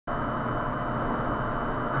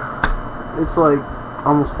It's like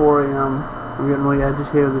almost 4 a.m. I'm getting really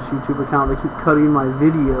agitated with this YouTube account. They keep cutting my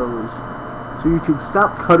videos. So YouTube,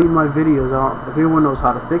 stop cutting my videos. If anyone knows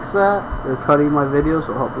how to fix that, they're cutting my videos,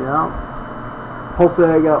 so help me out. Hopefully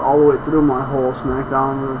I got all the way through my whole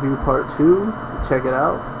SmackDown review part 2. Check it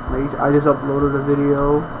out. I just uploaded a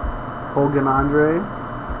video, Hogan Andre.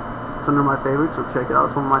 It's under my favorites, so check it out.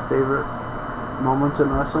 It's one of my favorite moments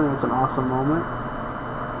in wrestling. It's an awesome moment.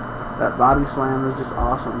 That body slam is just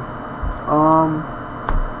awesome.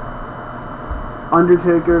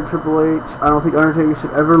 Undertaker, Triple H. I don't think Undertaker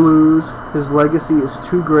should ever lose. His legacy is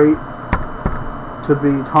too great to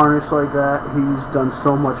be tarnished like that. He's done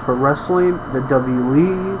so much for wrestling, the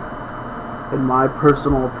WWE. In my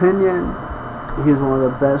personal opinion, he's one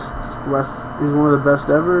of the best. He's one of the best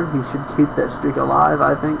ever. He should keep that streak alive.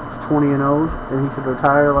 I think 20-0, and he should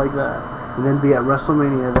retire like that, and then be at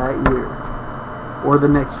WrestleMania that year or the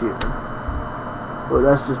next year. Well,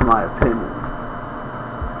 that's just my opinion.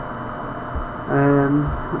 And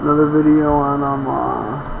another video on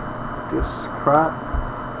just crap.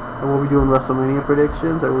 And we'll be doing WrestleMania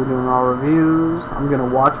predictions. And we're doing our reviews. I'm gonna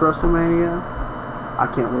watch WrestleMania. I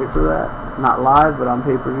can't wait for that. Not live, but on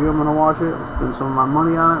pay-per-view. I'm gonna watch it. Spend some of my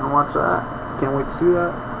money on it and watch that. Can't wait to see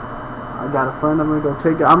that. I got a friend. I'm gonna go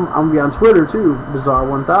take it. I'm gonna be on Twitter too. Bizarre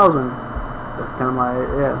 1000. That's kind of my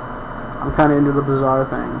I'm kind of into the bizarre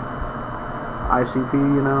thing. ICP,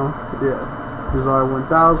 you know. Yeah. Bizarre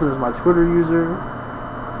 1000 is my Twitter user.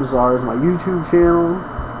 Bizarre is my YouTube channel.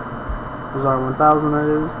 Bizarre 1000, that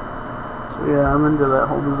is. So yeah, I'm into that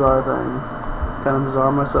whole bizarre thing. It's kind of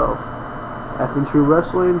bizarre myself. Effing true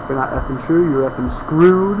wrestling. If you're not effing true, you're effing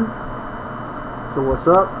screwed. So what's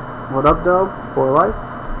up? What up, dub? For life.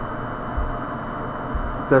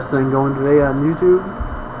 Best thing going today on YouTube.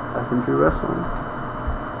 Effing true wrestling.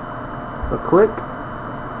 The Click.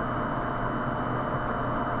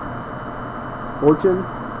 Fortune.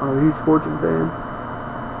 I'm a huge Fortune fan.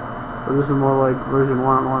 But this is more like version 1.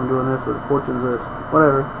 I don't know why I'm doing this, but Fortune's this.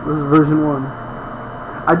 Whatever. This is version 1.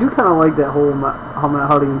 I do kind of like that whole how Matt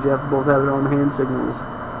Hardy and Jeff both have their own hand signals.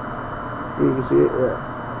 You can see it. Yeah.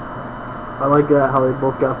 I like that how they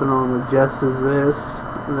both got their own. With Jeff's is this,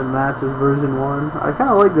 and then Matt's is version 1. I kind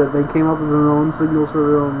of like that they came up with their own signals for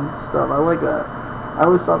their own stuff. I like that. I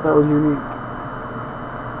always thought that was unique.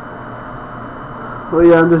 But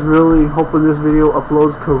yeah, I'm just really hoping this video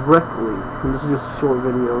uploads correctly. And this is just a short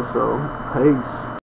video, so peace.